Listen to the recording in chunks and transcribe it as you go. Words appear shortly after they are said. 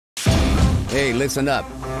Hey, listen up.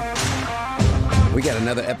 We got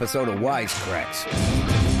another episode of Wise Kracks,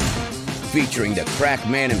 featuring the crack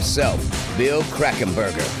man himself, Bill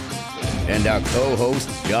Krackenberger, and our co-host,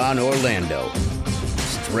 John Orlando,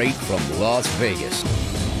 straight from Las Vegas.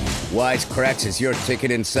 Wise Kracks is your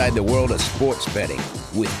ticket inside the world of sports betting,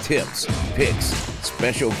 with tips, picks,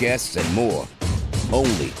 special guests, and more.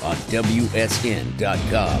 Only on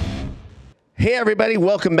WSN.com. Hey, everybody.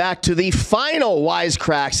 Welcome back to the final Wise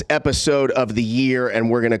Kracks episode of the year, and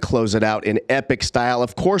we're going to close it out in epic style.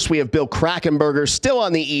 Of course, we have Bill Krackenberger still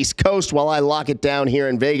on the East Coast while I lock it down here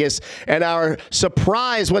in Vegas. And our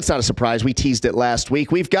surprise, what's not a surprise, we teased it last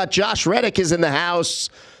week. We've got Josh Reddick is in the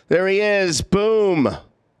house. There he is. Boom.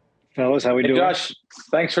 Fellas, how we doing? Josh,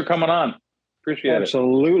 thanks for coming on. Appreciate it.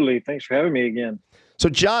 Absolutely. Thanks for having me again. So,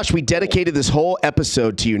 Josh, we dedicated this whole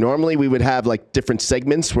episode to you. Normally, we would have like different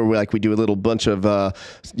segments where we do a little bunch of,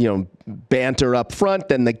 banter up front,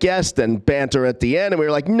 then the guest, then banter at the end. And we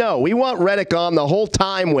were like, no, we want Reddick on the whole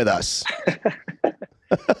time with us.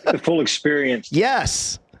 The full experience.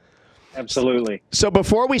 Yes. Absolutely. So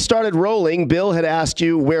before we started rolling, Bill had asked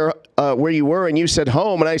you where you were, and you said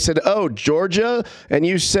home. And I said, oh, Georgia. And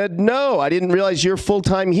you said, no, I didn't realize you're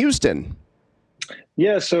full-time Houston.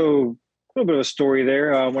 Yeah, so a little bit of a story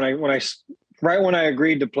there. When I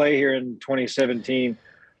agreed to play here in 2017,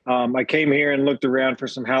 I came here and looked around for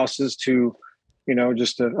some houses to, I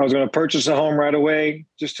was going to purchase a home right away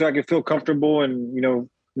just so I could feel comfortable and,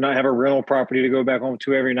 not have a rental property to go back home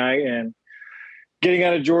to every night. And getting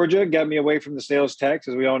out of Georgia got me away from the sales tax,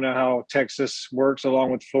 as we all know how Texas works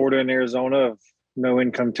along with Florida and Arizona of no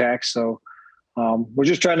income tax. So we're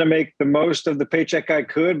just trying to make the most of the paycheck I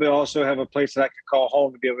could, but also have a place that I could call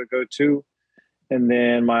home to be able to go to. And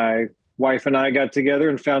then my wife and I got together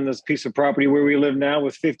and found this piece of property where we live now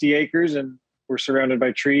with 50 acres, and we're surrounded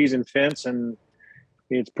by trees and fence, and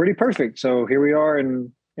it's pretty perfect. So here we are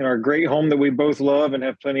in our great home that we both love and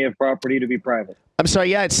have plenty of property to be private. I'm sorry.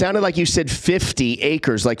 Yeah, it sounded like you said 50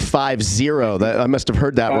 acres, like 50. I must have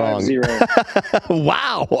heard that wrong. 50.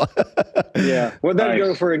 Wow. Yeah. What'd that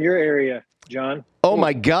go for in your area, John? Oh,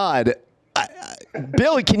 my God.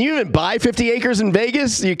 Bill, can you even buy 50 acres in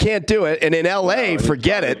Vegas? You can't do it. And in L.A.,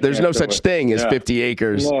 forget it. There's no such thing as 50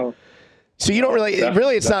 acres. No. So you don't really,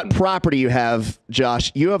 it's not property you have,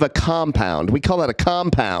 Josh. You have a compound. We call that a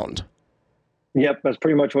compound. Yep, that's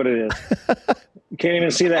pretty much what it is. You can't even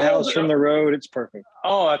see the house from the road. It's perfect.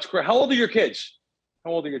 Oh, that's great. How old are your kids?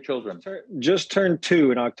 How old are your children? Just turned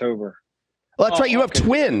 2 in October. Well, that's right. You have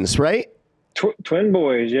twins, right? Twin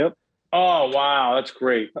boys. Yep. Oh, wow. That's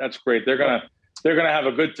great. That's great. They're gonna have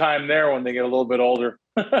a good time there when they get a little bit older.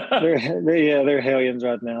 they're hellions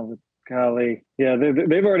right now. But golly, yeah,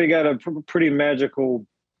 they've already got a pretty magical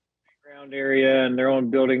ground area and their own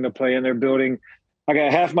building to play in. They're building. I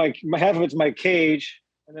got half of it's my cage,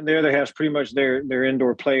 and then the other half's pretty much their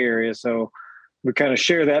indoor play area. So we kind of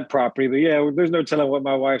share that property. But yeah, there's no telling what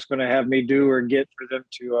my wife's going to have me do or get for them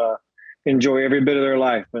to enjoy every bit of their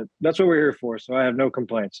life. But that's what we're here for. So I have no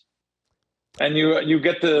complaints. And you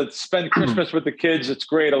get to spend Christmas with the kids. It's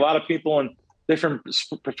great. A lot of people in different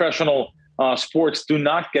professional sports do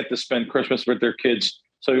not get to spend Christmas with their kids.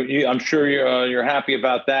 So I'm sure you're happy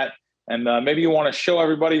about that. And maybe you want to show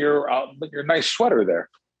everybody your nice sweater there.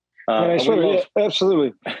 Yeah,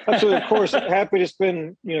 absolutely. Of course, happy to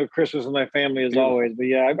spend Christmas with my family as always. But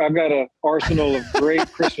yeah, I've got an arsenal of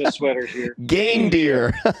great Christmas sweaters here. Game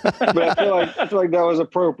deer. But I feel like that was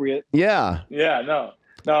appropriate. Yeah. Yeah.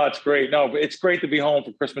 No, it's great. No, but it's great to be home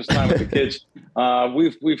for Christmas time with the kids.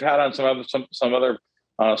 We've had on some other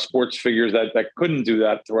sports figures that couldn't do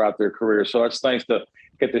that throughout their career. So it's nice to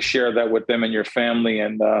get to share that with them and your family.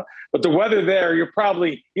 And but the weather there, you're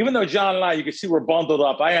probably, even though John and I, you can see we're bundled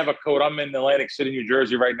up. I have a coat. I'm in Atlantic City, New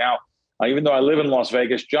Jersey right now. Even though I live in Las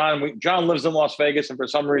Vegas, John lives in Las Vegas, and for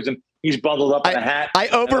some reason he's bundled up in a hat. I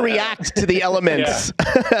overreact to the elements.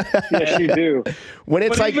 Yes, you do.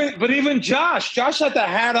 But even Josh had the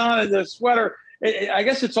hat on and the sweater. I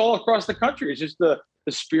guess it's all across the country. It's just the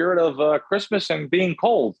spirit of Christmas and being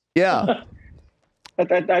cold. Yeah.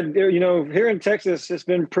 Here in Texas, it's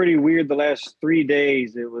been pretty weird the last 3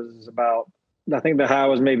 days. It was about, I think the high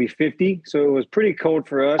was maybe 50. So it was pretty cold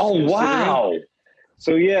for us. Oh, wow.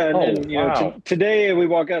 So, yeah. And then, today we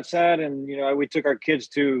walk outside and, we took our kids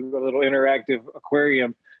to a little interactive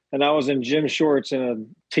aquarium, and I was in gym shorts and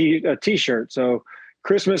a t-shirt. So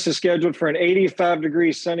Christmas is scheduled for an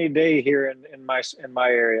 85-degree sunny day here in my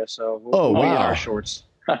area. So we'll be in our shorts.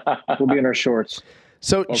 We'll be in our shorts.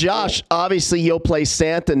 So, Josh, obviously you'll play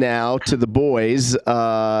Santa now to the boys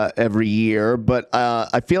every year, but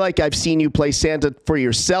I feel like I've seen you play Santa for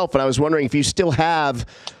yourself, and I was wondering if you still have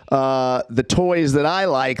the toys that I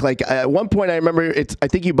like. Like at one point, I remember I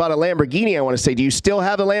think you bought a Lamborghini. I want to say, do you still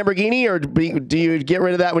have a Lamborghini, or do you get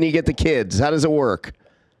rid of that when you get the kids? How does it work?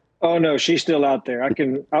 Oh no, she's still out there.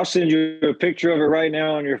 I'll send you a picture of it right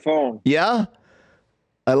now on your phone. Yeah,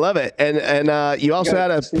 I love it. And you also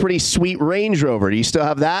had a pretty sweet Range Rover. Do you still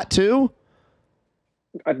have that too?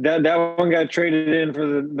 That one got traded in for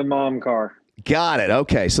the mom car. Got it.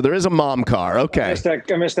 Okay, so there is a mom car. Okay, I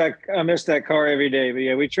miss that car every day. But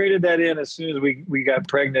yeah, we traded that in as soon as we got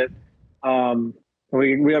pregnant.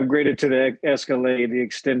 We upgraded to the Escalade, the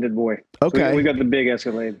extended boy. Okay, so we got the big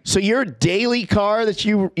Escalade. So your daily car that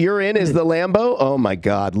you're in is the Lambo? Oh my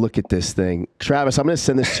God, look at this thing, Travis. I'm going to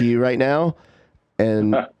send this to you right now,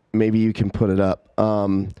 and maybe you can put it up.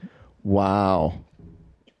 Wow.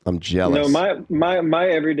 I'm jealous. No, my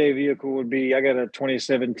everyday vehicle would be, I got a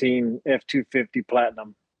 2017 F-250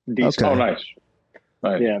 Platinum diesel. Okay. Oh, nice.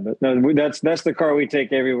 Yeah, but no, that's the car we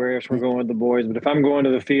take everywhere if we're going with the boys. But if I'm going to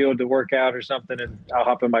the field to work out or something, and I'll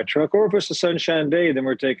hop in my truck, or if it's a sunshine day, then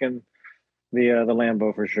we're taking the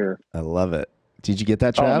Lambo for sure. I love it. Did you get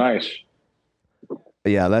that, Trav? Oh, nice.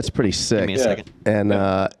 Yeah, that's pretty sick. Give me a second. And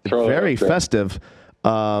very festive.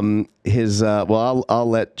 Well, I'll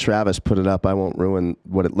let Travis put it up. I won't ruin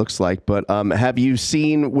what it looks like. But have you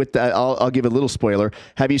seen with that? I'll give a little spoiler.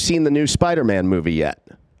 Have you seen the new Spider-Man movie yet?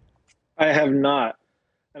 I have not,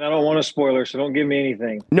 and I don't want a spoiler, so don't give me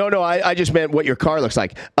anything. No, I just meant what your car looks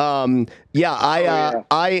like. I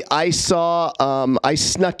saw. I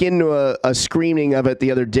snuck into a screening of it the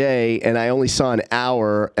other day, and I only saw an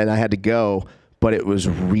hour, and I had to go. But it was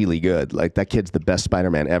really good. Like, that kid's the best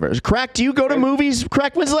Spider-Man ever. Crack, do you go to movies?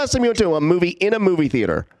 Crack, when's the last time you went to a movie in a movie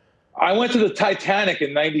theater? I went to the Titanic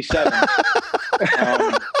in '97.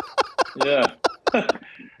 Yeah.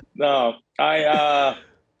 No,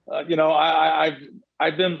 I've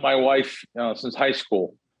been with my wife since high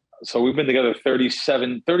school. So we've been together 30, it's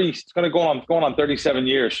going to go on 37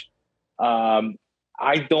 years.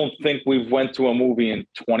 I don't think we've went to a movie in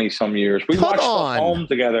 20 some years. We watched stuff home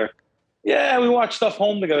together. Yeah, we watch stuff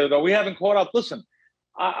home together, though. We haven't caught up. Listen,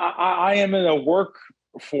 I am in a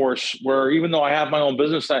workforce where, even though I have my own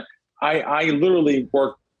business, I literally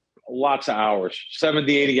work lots of hours,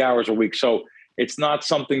 70, 80 hours a week. So it's not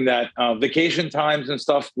something that vacation times and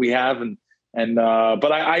stuff we have.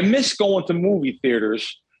 But I miss going to movie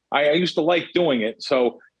theaters. I used to like doing it.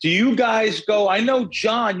 So do you guys go? I know,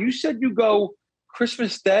 John, you said you go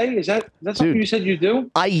Christmas Day? Is that something you said you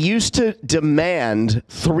do? I used to demand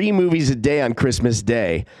 3 movies a day on Christmas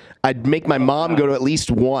Day. I'd make my mom go to at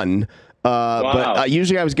least one. But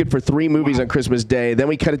usually I was good for 3 movies on Christmas Day. Then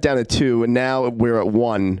we cut it down to 2, and now we're at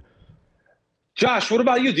 1. Josh, what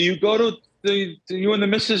about you? Do you go to you and the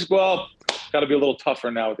missus? Well, got to be a little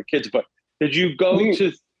tougher now with the kids. But did you go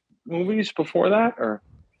to movies before that, or?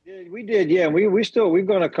 Yeah, we did. Yeah, we've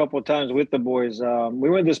gone a couple of times with the boys. We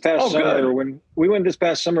went this past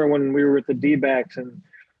summer when we were with the D-backs, and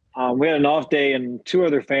we had an off day, and 2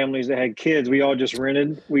 other families that had kids. We all just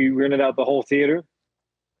rented. We rented out the whole theater.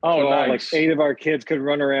 Oh, so nice. Like 8 of our kids could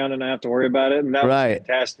run around and not have to worry about it, and that was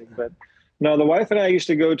fantastic. But no, the wife and I used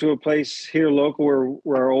to go to a place here local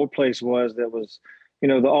where our old place was. That was,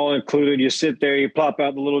 the all included. You sit there, you plop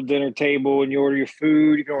out the little dinner table, and you order your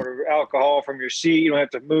food. You can order alcohol from your seat. You don't have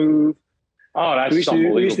to move. Oh, that's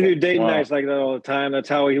unbelievable. We used to do date nights like that all the time. That's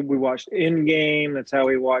how we watched Endgame. That's how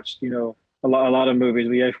we watched, a lot of movies.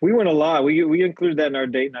 We went a lot. We included that in our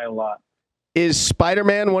date night a lot. Is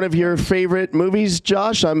Spider-Man one of your favorite movies,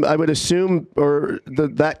 Josh? I would assume, or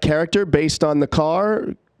that character based on the car.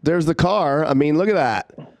 There's the car. I mean, look at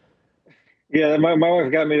that. Yeah, my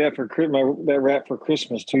wife got me that that wrap for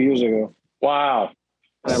Christmas 2 years ago. Wow,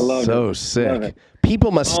 I love it. So sick.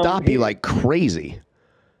 People must stop you like crazy.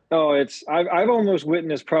 Oh, I've almost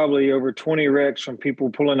witnessed probably over 20 wrecks from people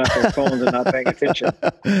pulling out their phones and not paying attention,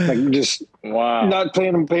 like just not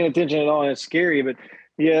paying attention at all. And it's scary, but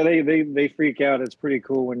yeah, they freak out. It's pretty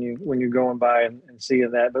cool when you're going by and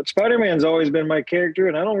seeing that. But Spider-Man's always been my character,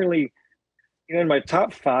 and I don't really, in my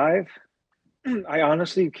top 5. I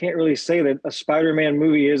honestly can't really say that a Spider-Man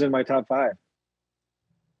movie is in my top 5.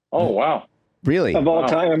 Oh, wow. Really? Of all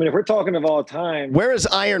time. I mean, if we're talking of all time. Where is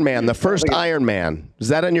Iron Man, the first Iron Man? Is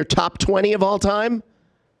that in your top 20 of all time?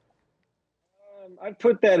 I'd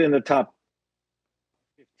put that in the top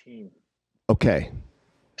 15. Okay.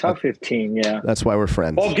 Top 15, yeah. That's why we're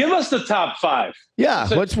friends. Well, give us the top 5. Yeah.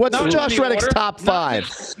 So what's Josh Reddick's top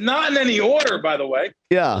 5? Not in any order, by the way.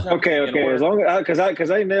 Yeah. Okay. As long as because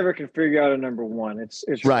I never can figure out a number 1. It's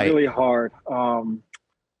really hard. Man.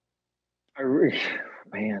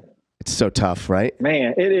 It's so tough, right?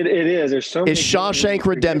 Man, it is. There's so many. Is Shawshank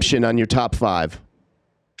Redemption on your top 5?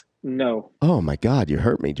 No. Oh my God, you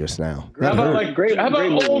hurt me just now. How about Great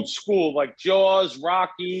movie. old school, like Jaws,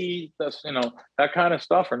 Rocky, that's that kind of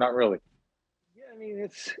stuff, or not really? Yeah, I mean,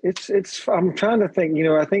 it's. I'm trying to think.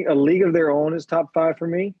 I think A League of Their Own is top 5 for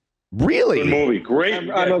me. Really? Good movie, great,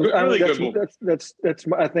 really good movie. That's.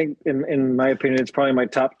 I think, in my opinion, it's probably my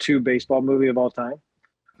top 2 baseball movie of all time.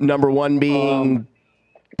 Number 1 being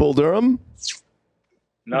Bull Durham.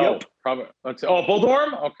 No, Yep. probably. Bull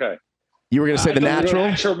Durham. Okay. You were going to say The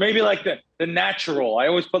Natural? Maybe like the Natural. I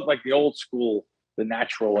always put like the old school, The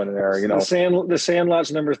Natural in there. The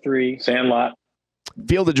Sandlot's number 3. Sandlot.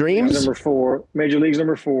 Field of Dreams? Number 4. Major League's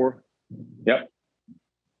number 4. Yep.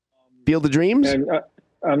 Field of Dreams? And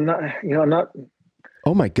I'm not.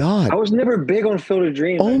 Oh my God. I was never big on Field of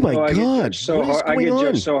Dreams. Oh my God. I get judged so hard. I get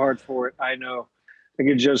judged so hard for it. I know. I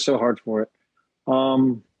get judged so hard for it.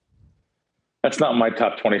 That's not my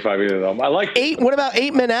top 25 either, though. I like 8. What about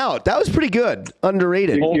 8 Men Out? That was pretty good.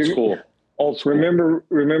 Underrated. old school.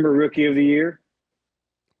 Remember Rookie of the Year?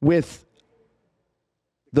 With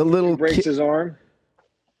the little Breaks his arm.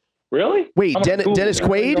 Really? Wait, Dennis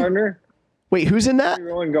Quaid? Gardner. Wait, who's in that?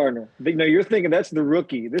 Rowan Gardner. No, you're thinking that's the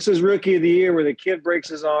Rookie. This is Rookie of the Year where the kid breaks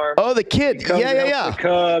his arm. Oh, the kid. Yeah. The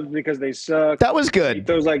Cubs because they suck. That was good. He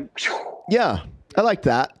throws like. Yeah, I like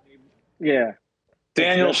that. Yeah.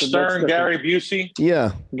 Daniel Stern, Gary Busey.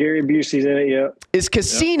 Yeah. Gary Busey's in it, yeah. Is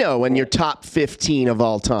Casino in your top 15 of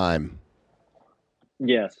all time?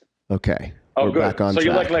 Yes. Okay. Oh, We're good. back on so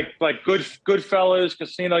track. you like Goodfellas,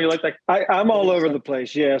 Casino. You like that? I'm all over the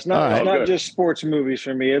place. Yeah, it's not. All right. It's not Good. just sports movies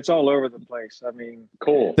for me. It's all over the place. I mean,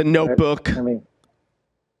 Cool. The Notebook.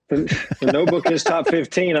 The Notebook is top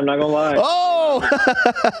 15. I'm not gonna lie. Oh!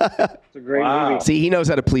 It's a great movie. See, he knows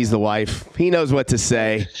how to please the wife. He knows what to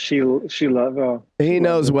say. She loves. Oh, He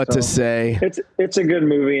knows what to say. It's a good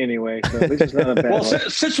movie anyway. So at least it's not a bad Well, one.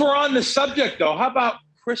 since we're on the subject, though, how about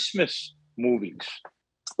Christmas movies?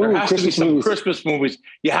 There Ooh, has to be Christmas some movies. Christmas movies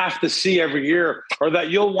you have to see every year, or that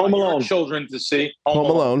you'll want Home your Alone. children to see. Home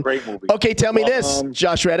Alone. Great movie. Okay, tell me this,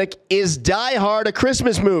 Josh Reddick. Is Die Hard a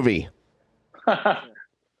Christmas movie?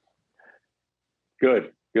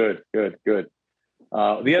 Good. The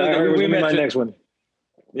other we my mentioned. next one.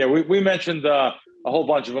 Yeah, we mentioned a whole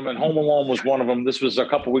bunch of them, and Home Alone was one of them. This was a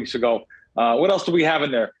couple weeks ago. What else do we have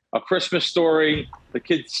in there? A Christmas Story. The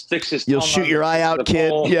kid sticks his. You'll tongue shoot on your eye out, the kid.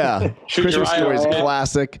 pole. Yeah, Shoot Christmas your eye Story is out.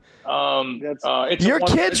 classic. It's Your a wonderful-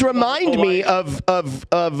 kids it's a remind wonderful me life.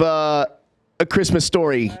 of A Christmas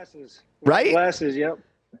Story, Glasses. right? Glasses. Yep.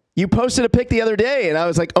 You posted a pic the other day, and I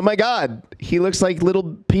was like, "Oh my God, he looks like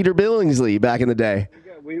little Peter Billingsley back in the day."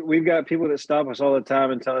 We've got people that stop us all the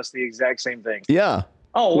time and tell us the exact same thing. Yeah,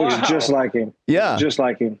 Oh wow! Looks just like him. yeah, Just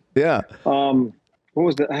like him. yeah. What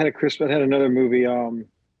was that? I had another movie.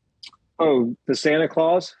 The Santa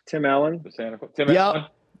Claus, Tim Allen. Tim Yeah. Allen?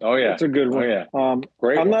 Oh yeah, That's a good one. Oh yeah,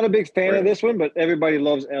 great. I'm not a big fan Great. of this one, but everybody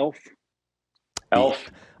loves Elf.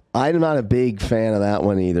 Elf. I'm not a big fan of that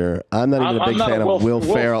one either. I'm not even a big not fan of Will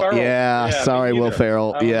Ferrell. Yeah, Yeah, sorry, me Will either.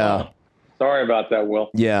 Ferrell. I don't Yeah, know. Sorry about that, Will.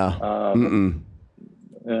 yeah.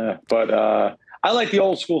 Yeah, but I like the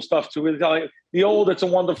old school stuff too. The old "It's a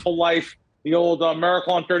Wonderful Life," the old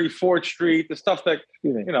 "Miracle on 34th Street," the stuff that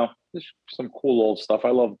there's some cool old stuff. I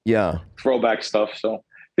love Yeah. throwback stuff. So,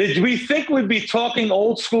 did we think we'd be talking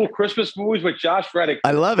old school Christmas movies with Josh Reddick?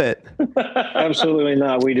 I love it. Absolutely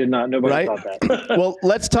not. We did not. Nobody Right? thought that. Well,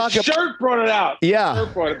 let's talk. Shirt brought it out. Yeah.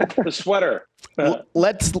 Shirt brought it, the sweater.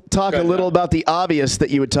 Let's talk a little about the obvious that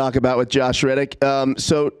you would talk about with Josh Reddick.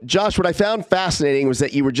 So, Josh, what I found fascinating was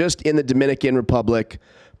that you were just in the Dominican Republic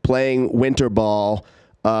playing winter ball,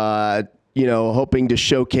 hoping to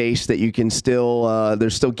showcase that you can still,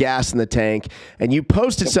 there's still gas in the tank. And you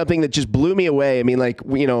posted something that just blew me away. I mean,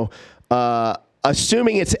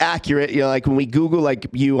 assuming it's accurate, like when we Google like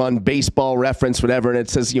you on Baseball Reference, whatever, and it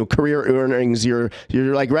says, career earnings, you're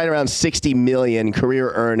like right around 60 million career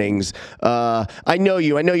earnings. I know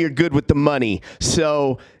you're good with the money.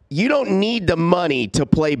 So you don't need the money to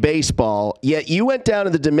play baseball, yet you went down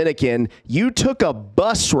to the Dominican, you took a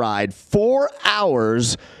bus ride 4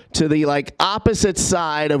 hours to the opposite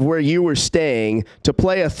side of where you were staying to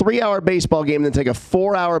play a 3-hour baseball game and then take a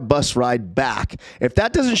 4-hour bus ride back. If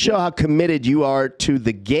that doesn't show how committed you are to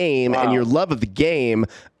the game and your love of the game,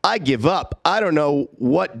 I give up. I don't know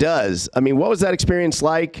what does. I mean, what was that experience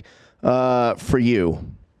like for you?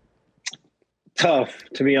 Tough,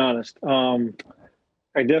 to be honest.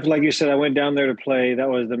 I definitely, like you said, I went down there to play. That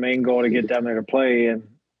was the main goal, to get down there to play. And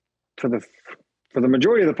for the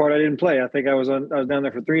majority of the part, I didn't play. I think I was down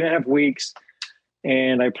there for 3.5 weeks,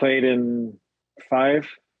 and I played in five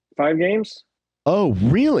games. Oh,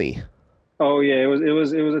 really? Oh yeah, it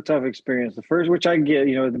was a tough experience. The first, which I get,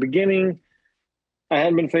 at the beginning, I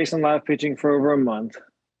hadn't been facing live pitching for over a month.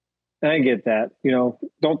 And I get that.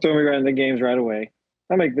 Don't throw me right in the games right away.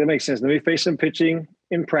 That makes sense. Let me face some pitching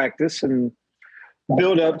in practice and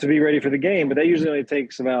build up to be ready for the game. But that usually only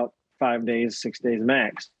takes about 5 days, 6 days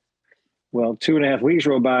max. Well, 2.5 weeks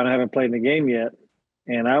rolled by and I haven't played in the game yet.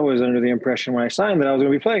 And I was under the impression when I signed that I was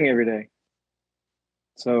going to be playing every day.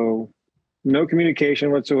 So no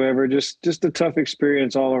communication whatsoever. Just a tough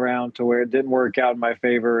experience all around to where it didn't work out in my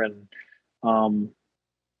favor. And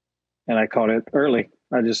I caught it early.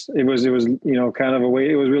 It was kind of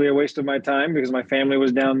it was really a waste of my time because my family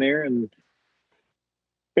was down there and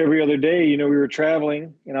every other day, we were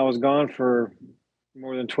traveling and I was gone for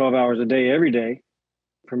more than 12 hours a day, every day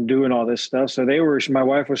from doing all this stuff. So my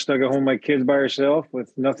wife was stuck at home, my kids by herself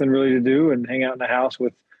with nothing really to do and hang out in the house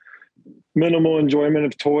with minimal enjoyment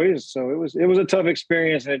of toys. So it was a tough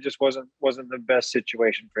experience and it just wasn't the best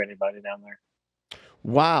situation for anybody down there.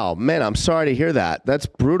 Wow, man, I'm sorry to hear that. That's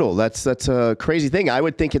brutal. That's a crazy thing. I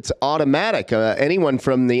would think it's automatic. Anyone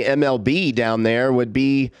from the MLB down there would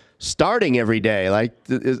be starting every day. Like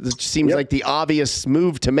it seems like the obvious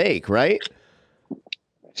move to make, right?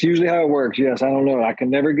 It's usually how it works. Yes, I don't know. I can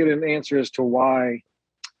never get an answer as to why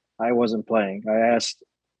I wasn't playing. I asked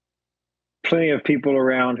plenty of people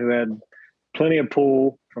around who had plenty of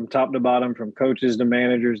pull from top to bottom, from coaches to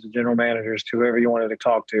managers to general managers to whoever you wanted to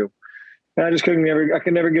talk to. And I just could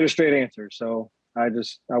never get a straight answer. So I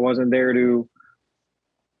wasn't there to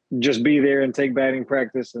just be there and take batting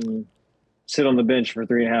practice and sit on the bench for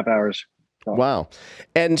 3.5 hours. So. Wow.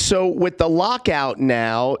 And so with the lockout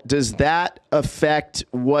now, does that affect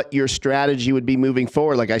what your strategy would be moving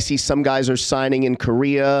forward? Like I see some guys are signing in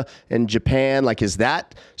Korea and Japan. Like, is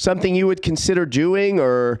that something you would consider doing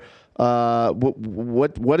or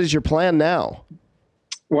what is your plan now?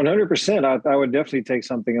 100%. I would definitely take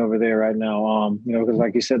something over there right now. Because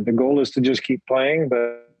like you said, the goal is to just keep playing,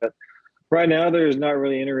 but right now there's not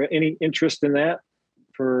really any interest in that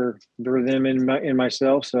for them and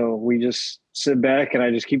myself. So we just sit back and I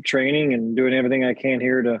just keep training and doing everything I can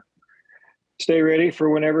here to stay ready for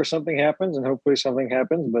whenever something happens, and hopefully something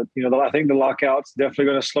happens. But, I think the lockout's definitely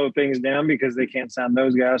going to slow things down because they can't sign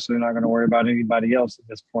those guys. So they're not going to worry about anybody else at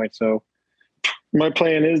this point. So my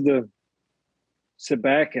plan is to sit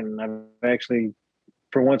back, and I've actually,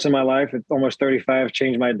 for once in my life, at almost 35,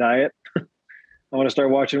 changed my diet. I want to start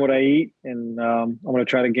watching what I eat, and I'm going to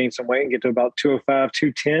try to gain some weight and get to about 205,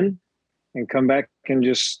 210, and come back and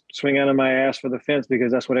just swing out of my ass for the fence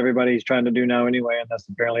because that's what everybody's trying to do now anyway, and that's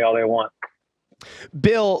apparently all they want.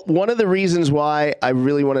 Bill, one of the reasons why I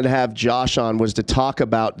really wanted to have Josh on was to talk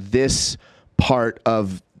about this part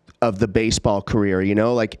of the baseball career.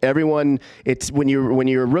 Like everyone, it's when you're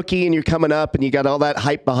a rookie and you're coming up and you got all that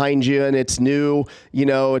hype behind you and it's new,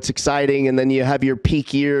 it's exciting. And then you have your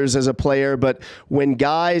peak years as a player. But when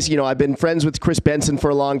guys, I've been friends with Chris Benson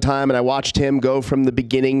for a long time and I watched him go from the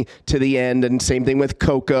beginning to the end, and same thing with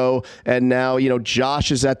Coco. And now,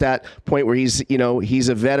 Josh is at that point where he's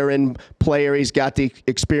a veteran player. He's got the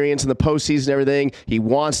experience in the postseason and everything. He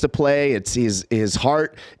wants to play. It's his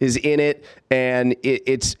heart is in it. And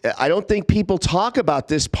it's I don't think people talk about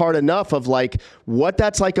this part enough of like what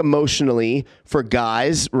that's like emotionally for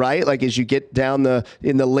guys, right? Like as you get down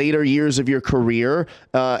in the later years of your career,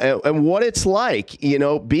 and what it's like,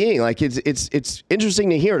 being like it's interesting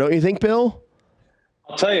to hear, don't you think, Bill?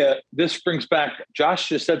 I'll tell you, this brings back. Josh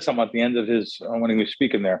just said something at the end of his when he was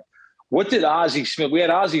speaking there. What did Ozzie Smith? We had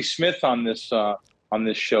Ozzie Smith on this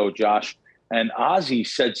show, Josh, and Ozzie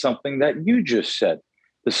said something that you just said.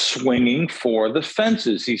 The swinging for the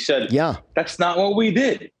fences. He said, "Yeah, that's not what we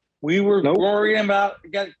did. We were worrying about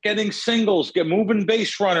getting singles, moving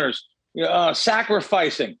base runners,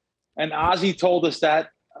 sacrificing." And Ozzie told us that,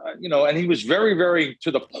 and he was very, very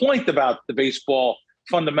to the point about the baseball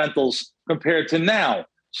fundamentals compared to now.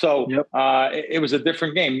 So it was a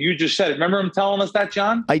different game. You just said it. Remember him telling us that,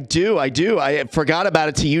 John? I do. I forgot about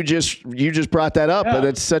it till you just brought that up. Yeah. But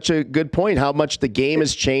it's such a good point how much the game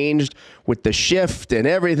has changed with the shift and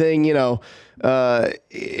everything.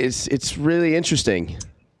 It's really interesting.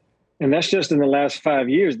 And that's just in the last 5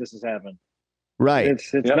 years this has happened. Right.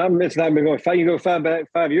 It's not been going. You go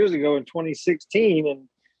 5 years ago in 2016, and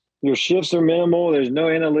your shifts are minimal. There's no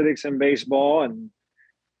analytics in baseball, and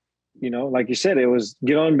like you said, it was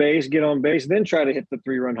get on base, then try to hit the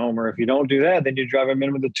 3-run homer. If you don't do that, then you drive them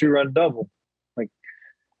in with a 2-run double. Like,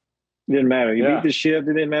 it didn't matter. You beat the shift.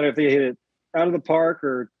 It didn't matter if they hit it out of the park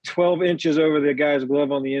or 12 inches over the guy's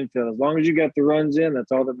glove on the infield. As long as you got the runs in,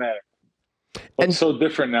 that's all that matters. It's so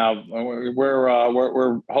different now.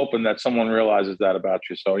 We're hoping that someone realizes that about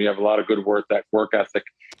you. So you have a lot of good work ethic.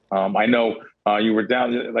 I know you were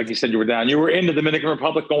down, like you said, you were down. You were in the Dominican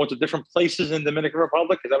Republic, going to different places in Dominican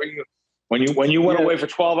Republic. Is that what when you went away for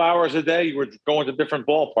 12 hours a day, you were going to different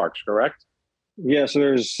ballparks, correct? Yeah. So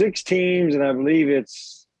there's 6 teams, and I believe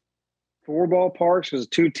it's 4 ballparks because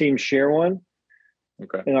 2 teams share one.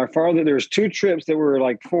 Okay. And there's 2 trips that were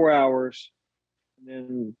like 4 hours. And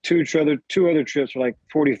then two other trips were like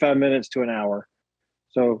 45 minutes to an hour.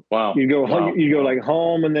 So wow, you go like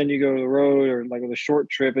home, and then you go to the road, or like with a short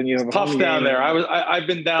trip, and you have it's tough down there. I've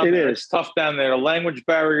been down there. It's tough down there. The language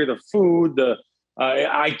barrier, the food,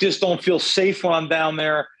 I just don't feel safe when I'm down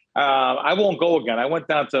there. I won't go again. I went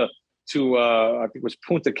down to I think it was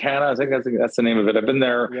Punta Cana. I think that's the name of it. I've been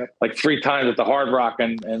there like 3 times at the Hard Rock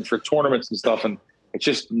and for tournaments and stuff, and it's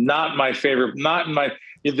just not my favorite.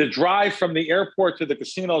 The drive from the airport to the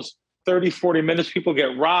casinos, 30, 40 minutes, people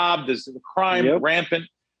get robbed. There's crime rampant.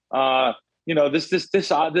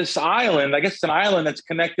 This island, I guess it's an island that's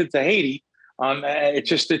connected to Haiti. It's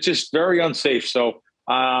just very unsafe. So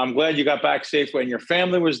I'm glad you got back safely and your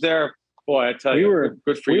family was there. Boy, I tell you,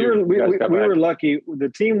 good for you. We were lucky. The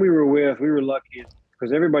team we were with, we were lucky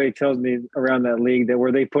because everybody tells me around that league that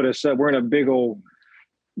where they put us up, we're in a big old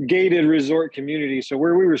gated resort community. So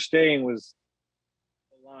where we were staying was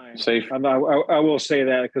safe. I will say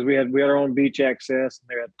that because we had our own beach access, and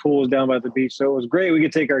there had pools down by the beach, so it was great. We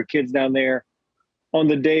could take our kids down there on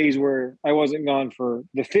the days where I wasn't gone for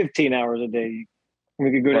the 15 hours a day.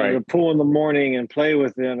 We could go down to the pool in the morning and play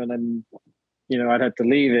with them, and then I'd have to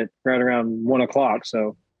leave it right around 1 o'clock,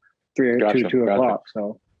 so 2 o'clock.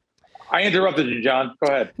 So I interrupted you, John.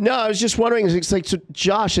 Go ahead. No, I was just wondering. It's like, so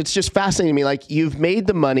Josh, it's just fascinating to me. Like, you've made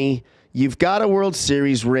the money. You've got a World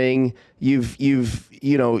Series ring. You've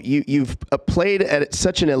played at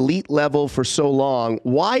such an elite level for so long.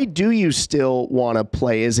 Why do you still want to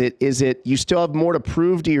play? Is it you still have more to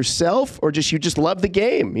prove to yourself, or you just love the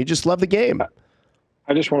game? You just love the game.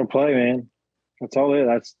 I just want to play, man. That's all it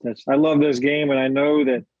is. That's I love this game, and I know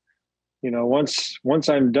that once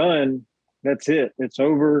I'm done, that's it. It's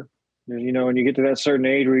over. And you get to that certain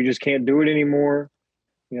age where you just can't do it anymore.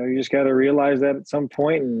 You just got to realize that at some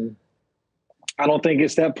point, and I don't think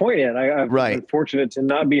it's that point yet. I've been fortunate to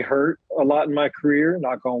not be hurt a lot in my career,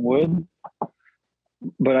 knock on wood.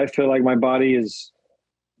 But I feel like my body is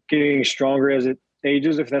getting stronger as it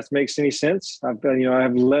ages, if that makes any sense. I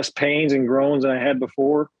have less pains and groans than I had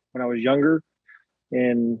before when I was younger.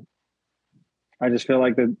 And I just feel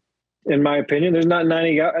like that, in my opinion, there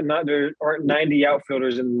aren't 90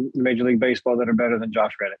 outfilders in Major League Baseball that are better than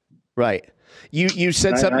Josh Reddick. Right. You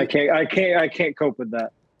said something. I can't cope with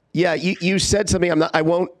that. Yeah, you said something. I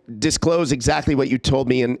won't disclose exactly what you told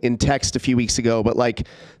me in text a few weeks ago, but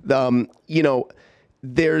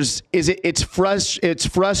it's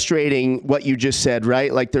frustrating what you just said,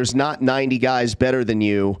 right? Like, there's not 90 guys better than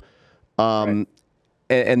you, and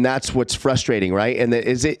that's what's frustrating, right? And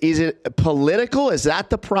is it political? Is that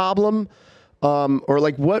the problem? Or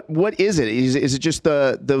like what is it? Is it just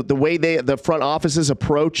the way the front offices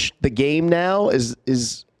approach the game now?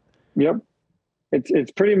 Yep.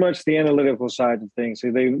 It's pretty much the analytical side of things. So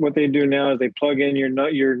what they do now is they plug in your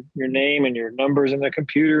name and your numbers in the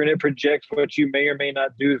computer, and it projects what you may or may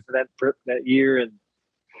not do for that year. And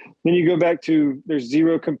then you go back to there's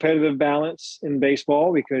zero competitive balance in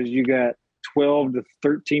baseball because you got 12 to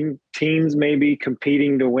 13 teams maybe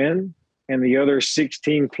competing to win, and the other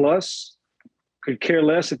 16 plus could care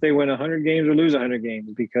less if they win 100 games or lose 100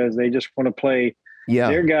 games because they just want to play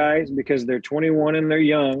their guys because they're 21 and they're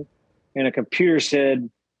young. And a computer said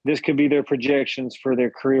this could be their projections for their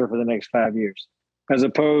career for the next 5 years, as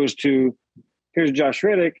opposed to here's Josh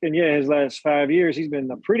Reddick. And his last 5 years, he's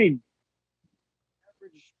been a pretty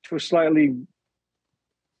average to a slightly in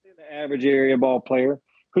the average area ball player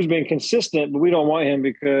who's been consistent, but we don't want him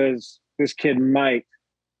because this kid might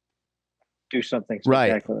do something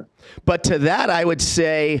spectacular. Right. But to that, I would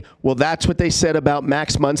say, well, that's what they said about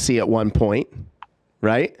Max Muncy at one point,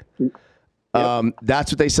 right? Yep.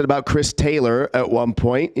 That's what they said about Chris Taylor at one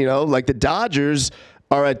point. Like the Dodgers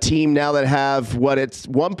are a team now that have what at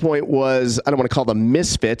one point was, I don't want to call them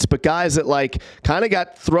misfits, but guys that like kind of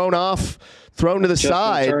got thrown to the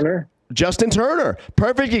side. Justin Turner,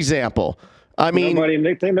 perfect example. I mean,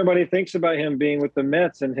 nobody thinks about him being with the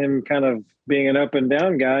Mets and him kind of being an up and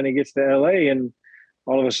down guy, and he gets to LA and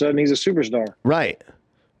all of a sudden he's a superstar. Right.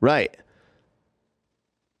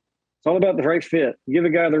 It's all about the right fit. You give a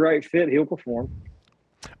guy the right fit, he'll perform.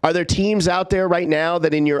 Are there teams out there right now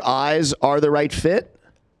that in your eyes are the right fit?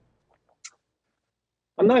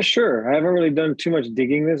 I'm not sure. I haven't really done too much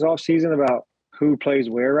digging this off season about who plays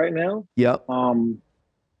where right now. Yep.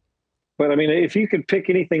 But I mean, if you could pick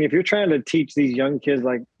anything, if you're trying to teach these young kids,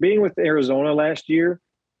 like being with Arizona last year,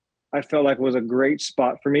 I felt like was a great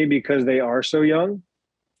spot for me because they are so young.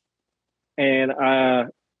 And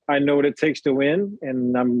I know what it takes to win.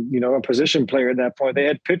 And I'm, a position player at that point. They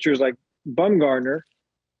had pitchers like Bumgarner,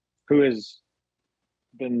 who has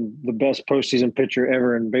been the best postseason pitcher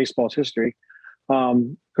ever in baseball's history,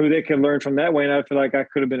 who they can learn from that way. And I feel like I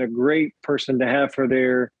could have been a great person to have for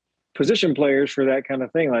their position players for that kind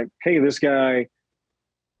of thing. Like, hey, this guy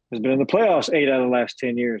has been in the playoffs 8 out of the last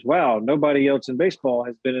 10 years. Wow, nobody else in baseball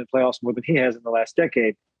has been in the playoffs more than he has in the last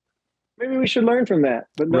decade. Maybe we should learn from that.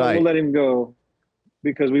 But no, we'll let him go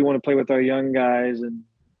because we want to play with our young guys and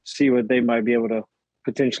see what they might be able to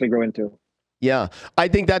potentially grow into. Yeah, I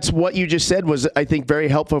think that's what you just said was, I think, very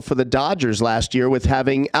helpful for the Dodgers last year with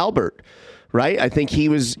having Albert, right? I think he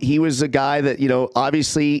was a guy that,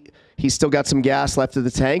 obviously he's still got some gas left in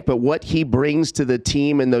the tank, but what he brings to the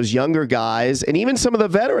team and those younger guys, and even some of the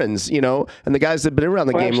veterans, and the guys that have been around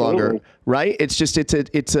the game longer, right? It's just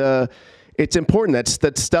it's important.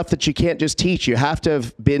 That's stuff that you can't just teach. You have to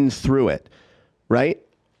have been through it, right?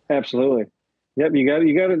 Absolutely. Yep.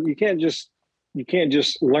 You can't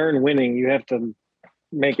just learn winning. You have to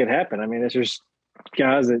make it happen. I mean, it's just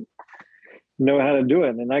guys that know how to do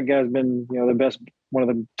it. And that guy's been, the best, one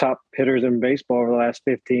of the top hitters in baseball over the last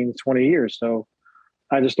 15, 20 years. So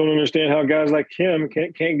I just don't understand how guys like him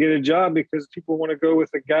can't get a job because people want to go with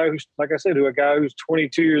a guy who's, like I said, a guy who's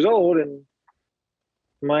 22 years old and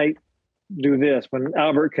might do this when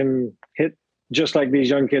Albert can hit just like these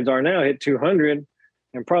young kids are now, hit 200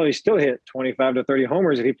 and probably still hit 25 to 30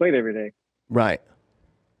 homers if he played every day. Right.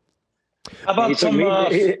 How about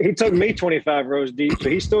he took me 25 rows deep, so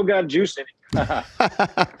he still got juice in him.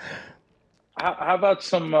 How about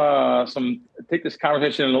some take this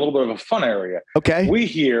conversation in a little bit of a fun area. Okay. We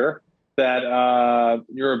hear that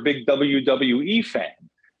you're a big WWE fan,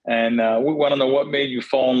 and we want to know what made you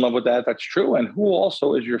fall in love with that. If that's true, and who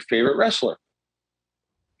also is your favorite wrestler?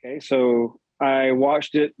 Okay, so I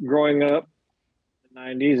watched it growing up in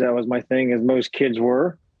the 90s. That was my thing, as most kids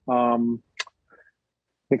were.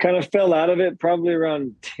 I kind of fell out of it probably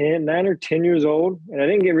around 9 or 10 years old. And I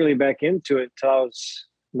didn't get really back into it until I was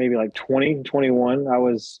maybe like 20, 21. I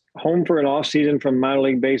was home for an off season from minor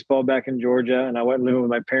league baseball back in Georgia. And I wasn't living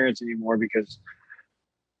with my parents anymore because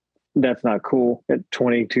that's not cool at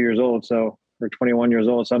 22 years old. Or 21 years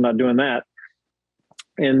old. So I'm not doing that.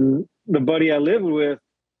 And the buddy I lived with,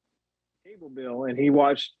 cable bill, and he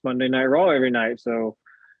watched Monday Night Raw every night. So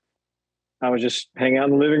I was just hanging out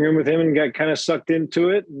in the living room with him and got kind of sucked into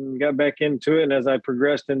it and got back into it. And as I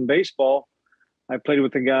progressed in baseball, I played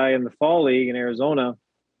with a guy in the fall league in Arizona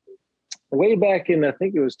way back in, I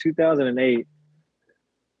think it was 2008,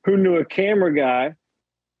 who knew a camera guy,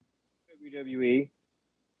 WWE,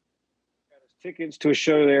 got us tickets to a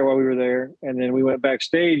show there while we were there. And then we went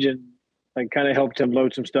backstage and I kind of helped him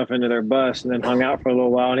load some stuff into their bus and then hung out for a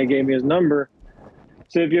little while. And he gave me his number.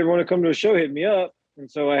 Said, if you ever want to come to a show, hit me up. And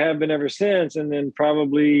so I have been ever since. And then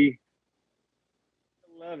probably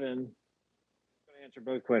 2011, I'm going to answer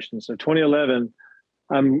both questions. So 2011,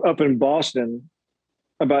 I'm up in Boston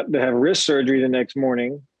about to have wrist surgery the next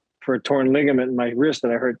morning for a torn ligament in my wrist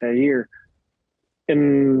that I hurt that year.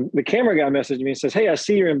 And the camera guy messaged me and says, hey, I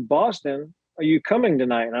see you're in Boston. Are you coming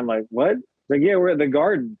tonight? And I'm like, what? He's like, yeah, we're at the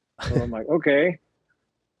Garden. So I'm like, okay.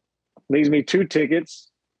 Leaves me 2 tickets.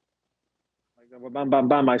 I'm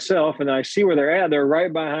by myself, and then I see where they're at. They're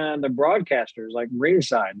right behind the broadcasters, like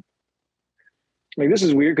ringside. Like, this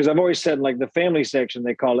is weird because I've always said like the family section,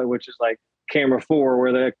 they call it, which is like camera 4,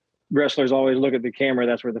 where the wrestlers always look at the camera.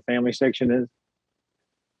 That's where the family section is.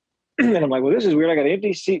 And I'm like, well, this is weird. I got an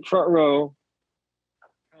empty seat front row,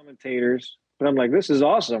 commentators, but I'm like, this is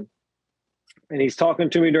awesome. And he's talking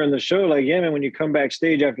to me during the show, like, yeah, man, when you come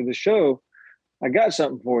backstage after the show, I got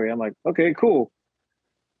something for you. I'm like, okay, cool.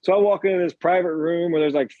 So I walk into this private room where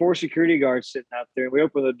there's like 4 security guards sitting out there. And we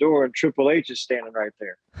open the door and Triple H is standing right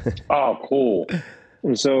there. Oh, cool.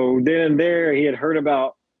 And so then and there, he had heard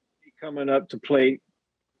about me coming up to play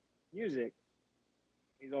music.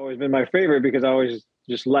 He's always been my favorite because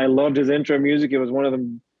I loved his intro music. It was one of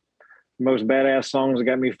the most badass songs that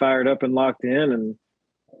got me fired up and locked in. And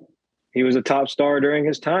he was a top star during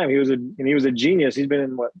his time. He was a genius. He's been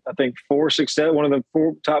in one of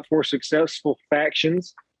the top 4 successful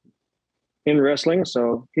factions in wrestling.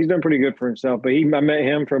 So he's done pretty good for himself. But I met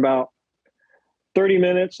him for about 30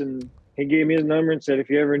 minutes and he gave me his number and said, if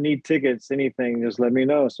you ever need tickets, anything, just let me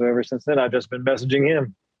know. So ever since then, I've just been messaging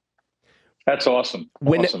him. That's awesome.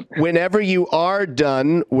 Whenever you are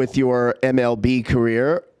done with your MLB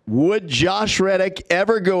career, would Josh Reddick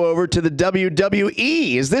ever go over to the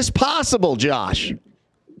WWE? Is this possible, Josh?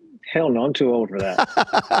 Hell no, I'm too old for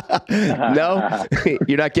that. No,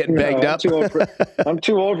 you're not getting banged up. I'm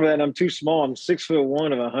too old for that. And I'm too small. I'm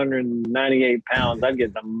 6'1" of 198 pounds. I'd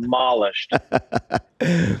get demolished.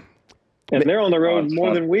 And they're on the road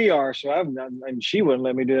more than we are. So and she wouldn't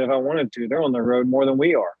let me do it if I wanted to. They're on the road more than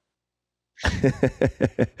we are.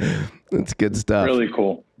 That's good stuff. Really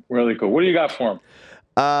cool. Really cool. What do you got for him?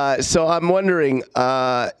 So I'm wondering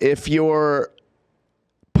if your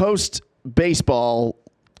post-baseball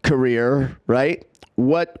career, right?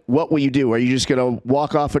 What will you do? Are you just going to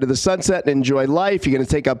walk off into the sunset and enjoy life? You're going to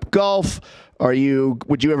take up golf?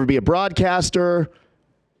 Would you ever be a broadcaster?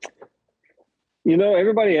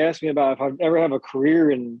 Everybody asks me about if I'd ever have a career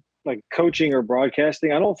in like coaching or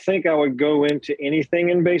broadcasting. I don't think I would go into anything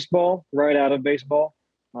in baseball right out of baseball.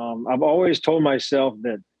 I've always told myself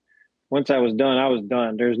that once I was done, I was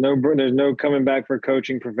done. There's no coming back for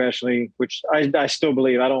coaching professionally, which I still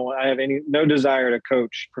believe. I have no desire to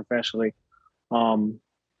coach professionally.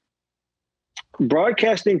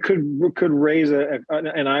 Broadcasting could raise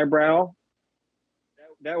an eyebrow.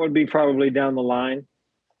 That would be probably down the line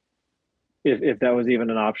if that was even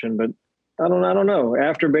an option. But I don't know.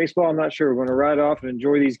 After baseball, I'm not sure. We're going to ride off and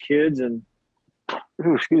enjoy these kids and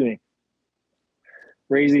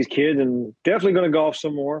raise these kids, and definitely going to golf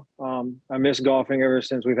some more. I miss golfing ever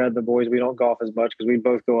since we've had the boys. We don't golf as much because we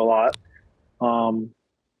both go a lot. But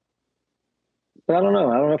I don't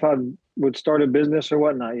know. I don't know if I would start a business or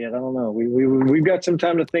whatnot yet. I don't know. We've got some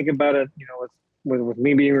time to think about it. With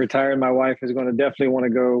me being retired, my wife is going to definitely want to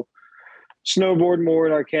go snowboard more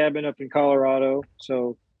at our cabin up in Colorado.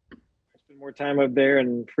 So spend more time up there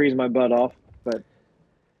and freeze my butt off. But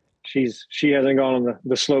she hasn't gone on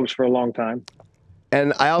the slopes for a long time.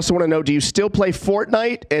 And I also want to know, do you still play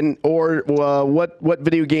Fortnite or what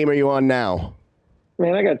video game are you on now?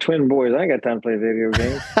 Man, I got twin boys. I ain't got time to play video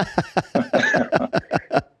games.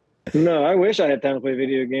 No, I wish I had time to play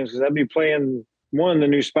video games because I'd be playing the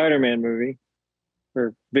new Spider-Man movie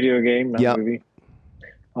or video game, not movie.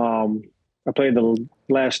 I played the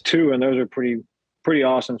last two, and those are pretty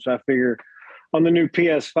awesome. So I figure on the new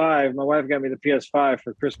PS5, my wife got me the PS5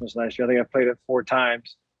 for Christmas last year. I think I played it 4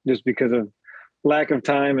 times just because of lack of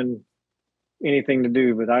time and anything to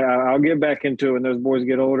do. But I'll get back into it when those boys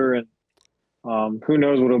get older, and who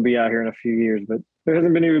knows what will be out here in a few years. But there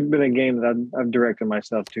hasn't been a game that I've directed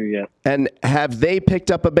myself to yet. And have they picked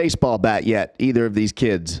up a baseball bat yet, either of these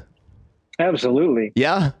kids? Absolutely.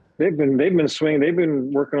 Yeah. They've been swinging. They've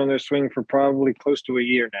been working on their swing for probably close to a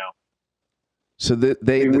year now. So we've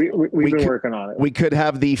been working on it. We could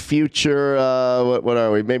have the future. What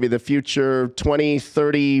are we? Maybe the future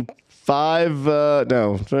 2035.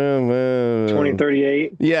 No,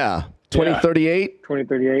 2038. Yeah, 2038.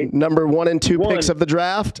 2038. Number 1 and 2 picks of the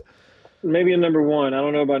draft. Maybe a number 1. I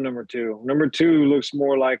don't know about number 2. Number 2 looks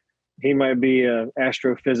more like he might be an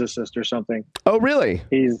astrophysicist or something. Oh, really?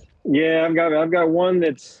 I've got one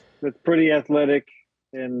that's pretty athletic,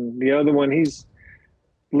 and the other one he's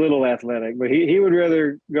little athletic, but he would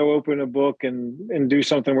rather go open a book and do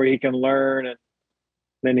something where he can learn, and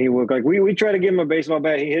then he would like we try to give him a baseball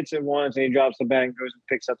bat. He hits it once and he drops the bat and goes and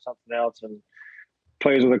picks up something else and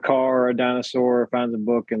plays with a car or a dinosaur or finds a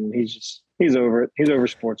book, and he's over it. He's over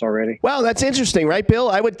sports already. Wow, that's interesting, right, Bill?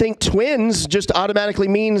 I would think twins just automatically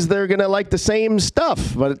means they're gonna like the same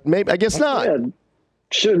stuff, but maybe I guess not. Yeah.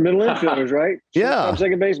 Middle infielders, right? Yeah.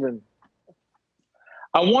 Second baseman.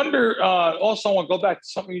 I wonder, also, I want to go back to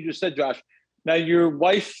something you just said, Josh. Now, your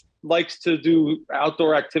wife likes to do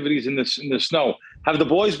outdoor activities in the snow. Have the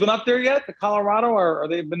boys been up there yet, to Colorado, or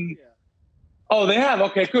they been? Yeah. Oh, they have.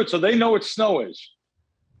 Okay, good. So they know what snow is.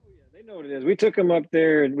 Oh, yeah, they know what it is. We took them up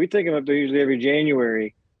there, and we take them up there usually every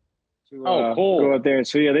January. To, cool. Go up there. And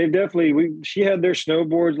so, yeah, they definitely, she had their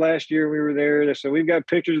snowboards last year. We were there. So we've got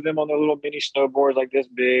pictures of them on their little mini snowboards like this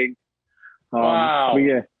big. Wow.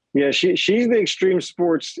 Yeah, she's the extreme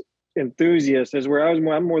sports enthusiast, as where I'm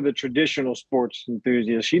more the traditional sports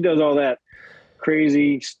enthusiast. She does all that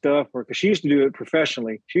crazy stuff, because she used to do it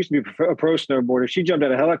professionally. She used to be a pro snowboarder. She jumped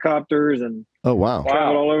out of helicopters and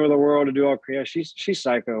traveled all over the world to do all. Yeah, she's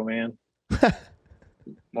psycho, man.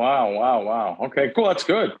 Wow. Okay, cool. That's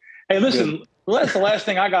good. Hey, listen, that's the last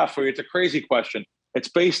thing I got for you. It's a crazy question. It's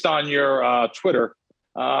based on your Twitter.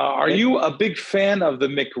 Are you a big fan of the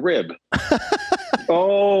McRib?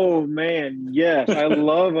 Oh, man, yes. I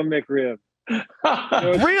love a McRib.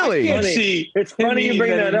 Really? It's funny you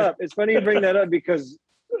bring that up. It's funny you bring that up because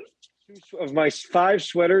of my 5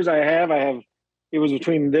 sweaters I have it was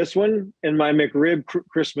between this one and my McRib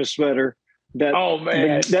Christmas sweater that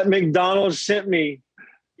that McDonald's sent me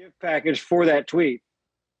gift package for that tweet.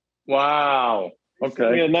 Wow.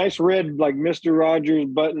 Okay. Yeah, a nice red like Mr. Rogers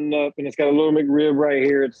button up, and it's got a little McRib right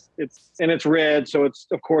here. It's red, so it's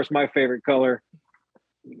of course my favorite color.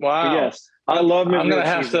 Wow. But yes, I love McRib. I'm gonna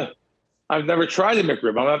have to. I've never tried the McRib.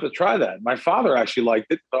 I'm gonna have to try that. My father actually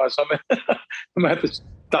liked it, so I'm gonna have to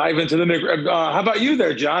dive into the McRib. How about you,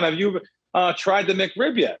 there, John? Have you tried the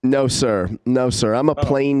McRib yet? No, sir. I'm a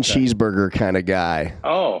plain cheeseburger kind of guy.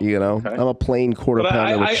 Oh, I'm a plain quarter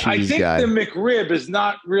pounder with cheese guy. I think the McRib is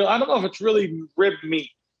not real. I don't know if it's really rib meat,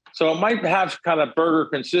 so it might have kind of burger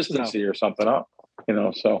consistency or something.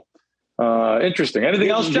 So interesting. Anything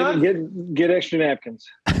else, John? Get extra napkins.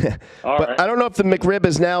 All but right. I don't know if the McRib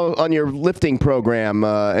is now on your lifting program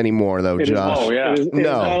anymore, though, Josh. Oh yeah, it's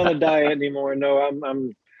not on the diet anymore. No,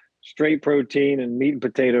 I'm straight protein and meat and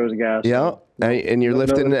potatoes, guys. Yeah, and you're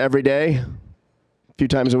lifting every day, a few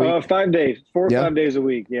times a week. 5 days, 4 or 5 days a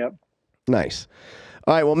week. Yep. Nice.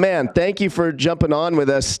 All right, well, man, thank you for jumping on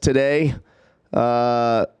with us today.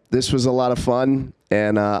 This was a lot of fun,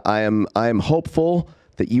 and I am hopeful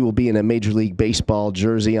that you will be in a Major League Baseball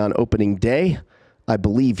jersey on opening day. I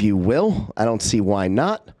believe you will. I don't see why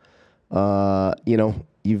not.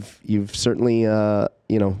 You've certainly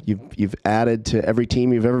you've added to every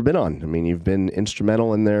team you've ever been on. I mean, you've been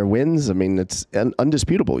instrumental in their wins. I mean, it's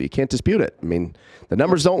undisputable. You can't dispute it. I mean, the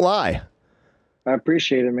numbers don't lie. I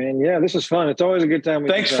appreciate it, man. Yeah, this is fun. It's always a good time.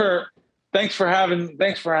 Thanks for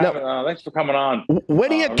coming on.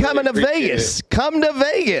 When are you coming to Vegas? Come to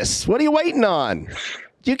Vegas. What are you waiting on?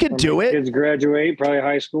 You can do it. Kids graduate, probably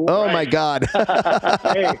high school. Oh my God!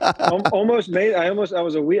 Hey, almost made. I was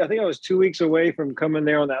a week. I think I was 2 weeks away from coming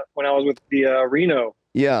there on that when I was with the Reno.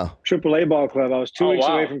 Yeah. AAA ball club. I was 2 weeks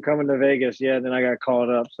away from coming to Vegas. Yeah, and then I got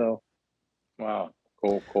called up. So. Wow.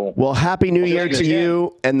 Cool. Well, Happy New Year to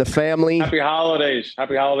you and the family. Happy holidays.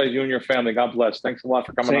 Happy holidays, you and your family. God bless. Thanks a lot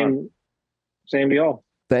for coming on. Same to y'all.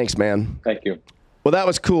 Thanks, man. Thank you. Well, that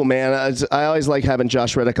was cool, man. I always like having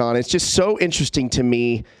Josh Reddick on. It's just so interesting to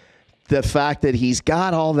me, the fact that he's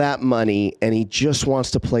got all that money and he just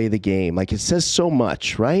wants to play the game. Like, it says so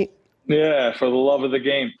much, right? Yeah, for the love of the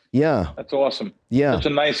game. Yeah. That's awesome. Yeah. Such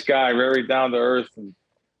a nice guy, very down to earth and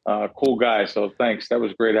cool guy. So thanks. That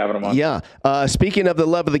was great having him on. Yeah. Speaking of the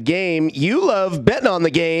love of the game, you love betting on the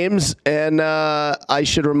games, and I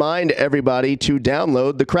should remind everybody to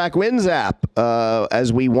download the Crack Wins app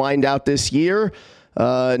as we wind out this year.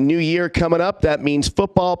 New year coming up. That means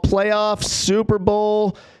football playoffs, Super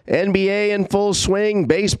Bowl, NBA in full swing.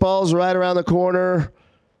 Baseball's right around the corner.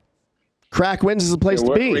 Crack Wins is the place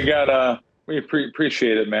to be. We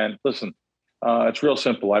appreciate it, man. Listen, it's real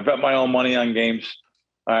simple. I bet my own money on games.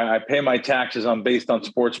 I pay my taxes based on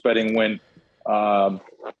sports betting win.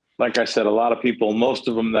 Like I said, a lot of people, most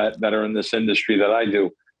of them that are in this industry that I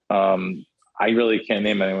do, I really can't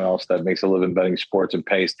name anyone else that makes a living betting sports and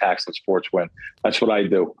pays tax on sports win. That's what I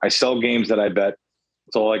do. I sell games that I bet.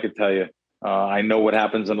 That's all I can tell you. I know what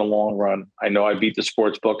happens in the long run. I know I beat the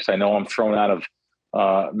sports books. I know I'm thrown out of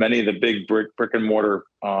many of the big brick and mortar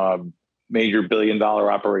major billion-dollar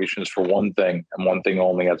operations for one thing and one thing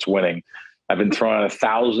only, that's winning. I've been thrown out of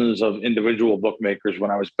thousands of individual bookmakers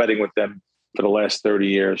when I was betting with them for the last 30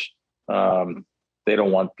 years. They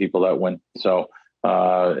don't want people that win. So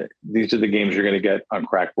these are the games you're going to get on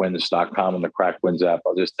crackwins.com and the Crack Wins app.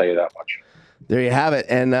 I'll just tell you that much. There you have it.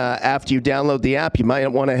 And after you download the app, you might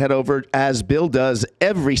want to head over, as Bill does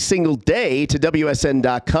every single day, to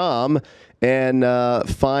WSN.com and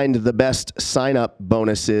find the best sign-up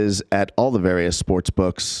bonuses at all the various sports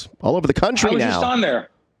books all over the country now. I was just on there.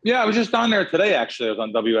 Yeah, I was just on there today, actually. I was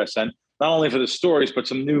on WSN, not only for the stories, but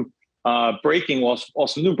some new new breaking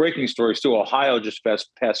stories too. Ohio just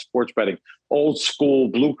passed sports betting. Old school,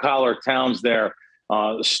 blue-collar towns there.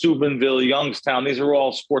 Steubenville, Youngstown. These are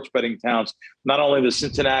all sports betting towns. Not only the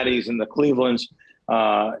Cincinnatis and the Clevelands.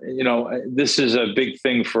 This is a big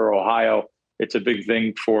thing for Ohio. It's a big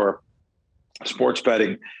thing for sports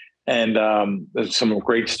betting. And there's some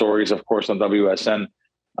great stories, of course, on WSN.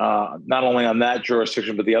 Not only on that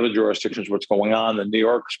jurisdiction, but the other jurisdictions, what's going on, the New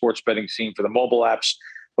York sports betting scene for the mobile apps.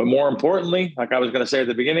 But more importantly, like I was going to say at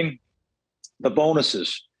the beginning, the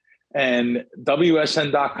bonuses. And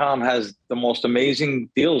WSN.com has the most amazing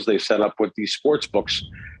deals they set up with these sports books.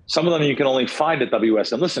 Some of them you can only find at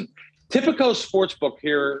WSN. Listen, Tipico's sportsbook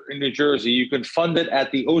here in New Jersey, you can fund it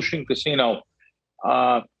at the Ocean Casino.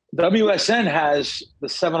 WSN has the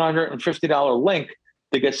 $750 link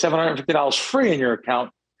to get $750 free in your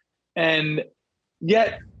account. And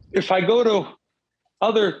yet, if I go to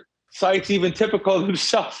other sites, even Tipico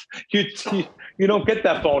themselves, you don't get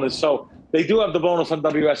that bonus. So they do have the bonus on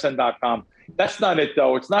WSN.com. That's not it,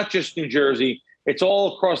 though. It's not just New Jersey. It's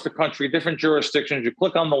all across the country, different jurisdictions. You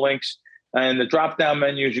click on the links and the drop-down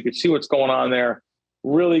menus. You can see what's going on there.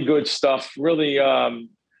 Really good stuff. Really,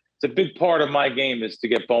 it's a big part of my game is to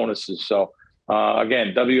get bonuses. So,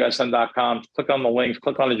 again, WSN.com. Click on the links.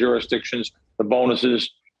 Click on the jurisdictions, the bonuses,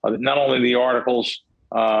 not only the articles.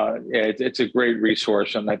 It's a great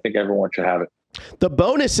resource, and I think everyone should have it. The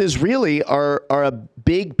bonuses really are a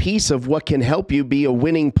big piece of what can help you be a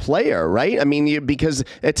winning player, right? I mean, because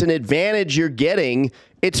it's an advantage you're getting.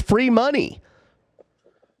 It's free money.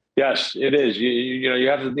 Yes, it is. You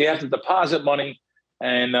have to deposit money,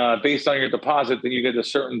 and based on your deposit, then you get a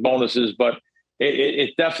certain bonuses. But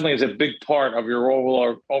it definitely is a big part of your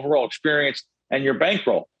overall experience and your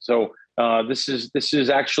bankroll. So this is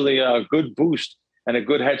actually a good boost and a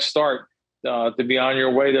good head start to be on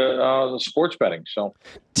your way to sports betting. So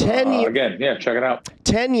again, check it out.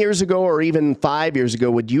 10 years ago or even 5 years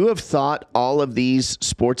ago, would you have thought all of these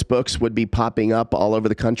sports books would be popping up all over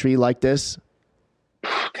the country like this?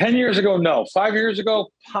 10 years ago, no. 5 years ago,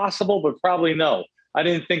 possible, but probably no. I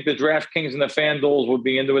didn't think the DraftKings and the FanDuels would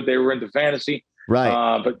be into it. They were into fantasy.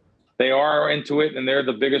 Right. But they are into it, and they're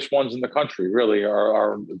the biggest ones in the country, really,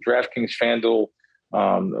 are DraftKings, FanDuel,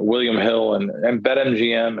 William Hill, and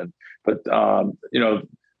BetMGM. But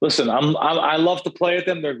listen, I love to play at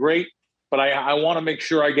them. They're great, but I want to make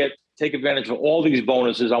sure I take advantage of all these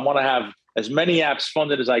bonuses. I want to have as many apps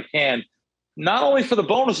funded as I can, not only for the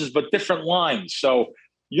bonuses, but different lines. So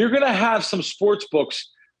you're going to have some sports books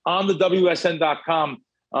on the WSN.com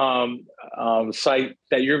site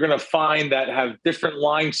that you're going to find that have different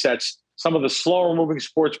line sets, some of the slower moving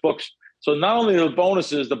sports books. So not only the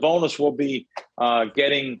bonuses, the bonus will be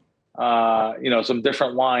getting some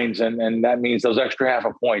different lines, and that means those extra half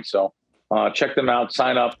a point. So check them out,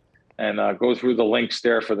 sign up, and go through the links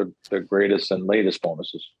there for the greatest and latest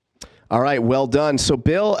bonuses. All right, well done. So,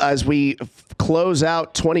 Bill, as we close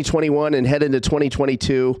out 2021 and head into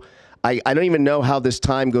 2022, I don't even know how this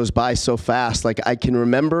time goes by so fast. Like, I can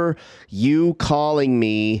remember you calling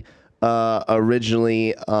me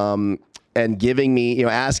originally and giving me,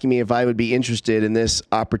 asking me if I would be interested in this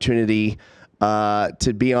opportunity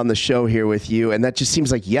to be on the show here with you. And that just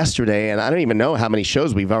seems like yesterday. And I don't even know how many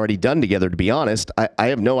shows we've already done together, to be honest. I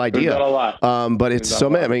have no idea. We've done a lot. But it's so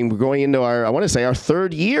many. I mean, we're going into I want to say our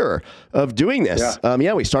third year of doing this.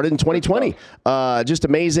 Yeah. We started in 2020. Just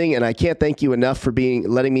amazing. And I can't thank you enough for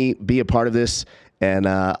letting me be a part of this. And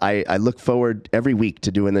I look forward every week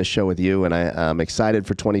to doing this show with you. And I'm excited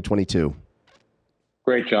for 2022.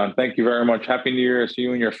 Great, John. Thank you very much. Happy New Year to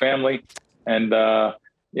you and your family. And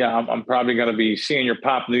I'm probably going to be seeing your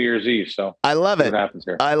pop New Year's Eve. So I love it. What happens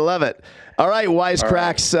here? I love it. All right, Wise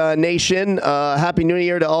Kracks Nation. Happy New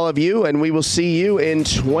Year to all of you, and we will see you in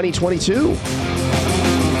 2022.